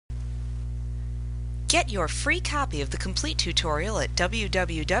Get your free copy of the complete tutorial at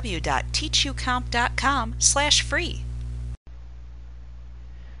www.teachucomp.com/free.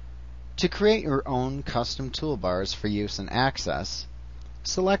 To create your own custom toolbars for use and access,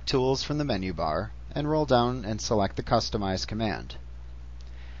 select Tools from the menu bar and roll down and select the Customize command.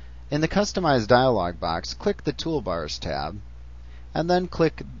 In the Customize dialog box, click the Toolbars tab and then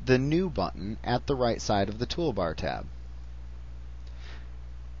click the New button at the right side of the Toolbar tab.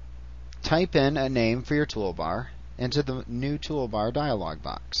 Type in a name for your toolbar into the New Toolbar dialog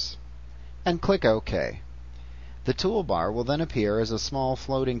box and click OK. The toolbar will then appear as a small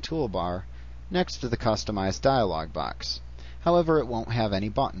floating toolbar next to the Customize dialog box. However, it won't have any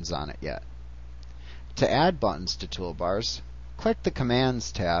buttons on it yet. To add buttons to toolbars, click the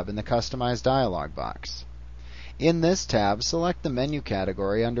Commands tab in the Customize dialog box. In this tab, select the menu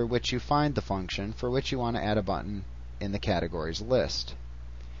category under which you find the function for which you want to add a button in the categories list.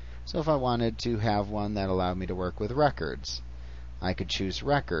 So if I wanted to have one that allowed me to work with records, I could choose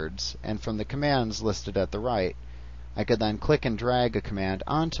Records, and from the commands listed at the right, I could then click and drag a command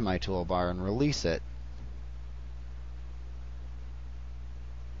onto my toolbar and release it.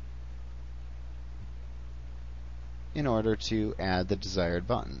 In order to add the desired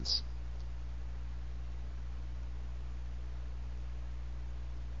buttons.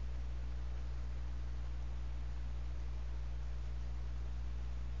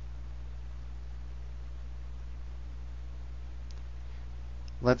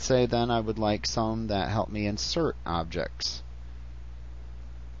 Let's say then I would like some that help me insert objects.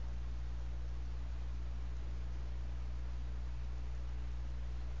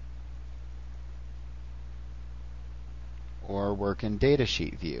 Or work in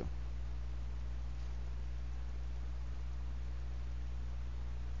datasheet view.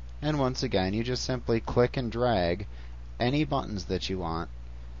 And once again, you just simply click and drag any buttons that you want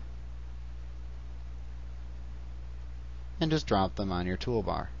and just drop them on your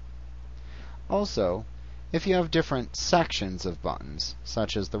toolbar. Also, if you have different sections of buttons,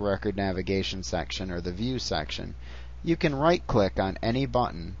 such as the record navigation section or the view section, you can right-click on any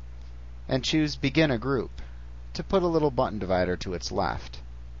button and choose Begin a Group to put a little button divider to its left.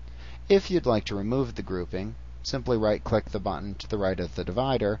 If you'd like to remove the grouping, simply right-click the button to the right of the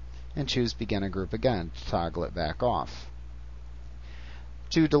divider and choose Begin a Group again to toggle it back off.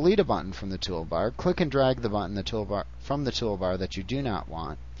 To delete a button from the toolbar, click and drag the button from the toolbar that you do not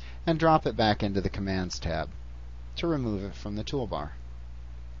want and drop it back into the Commands tab to remove it from the toolbar.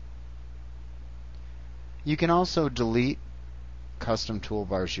 You can also delete custom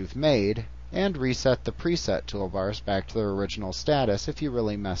toolbars you've made and reset the preset toolbars back to their original status if you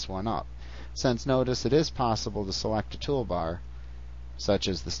really mess one up, since notice it is possible to select a toolbar such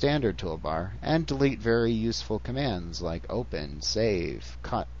as the standard toolbar, and delete very useful commands like open, save,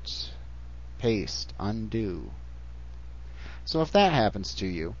 cut, paste, undo. So if that happens to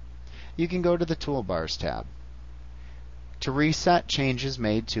you, you can go to the Toolbars tab. To reset changes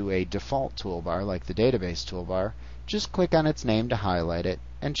made to a default toolbar like the database toolbar, just click on its name to highlight it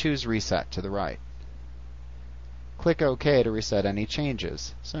and choose Reset to the right. Click OK to reset any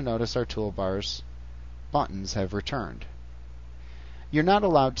changes, so notice our toolbar's buttons have returned. You're not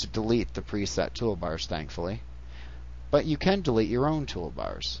allowed to delete the preset toolbars, thankfully, but you can delete your own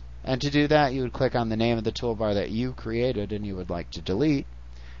toolbars. And to do that, you would click on the name of the toolbar that you created and you would like to delete,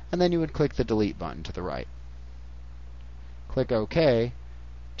 and then you would click the Delete button to the right. Click OK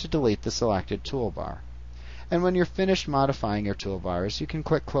to delete the selected toolbar. And when you're finished modifying your toolbars, you can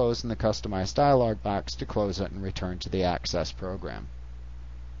click Close in the Customize dialog box to close it and return to the Access program.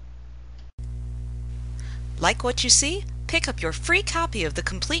 Like what you see? Pick up your free copy of the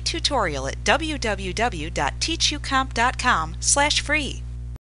complete tutorial at www.teachucomp.com/free.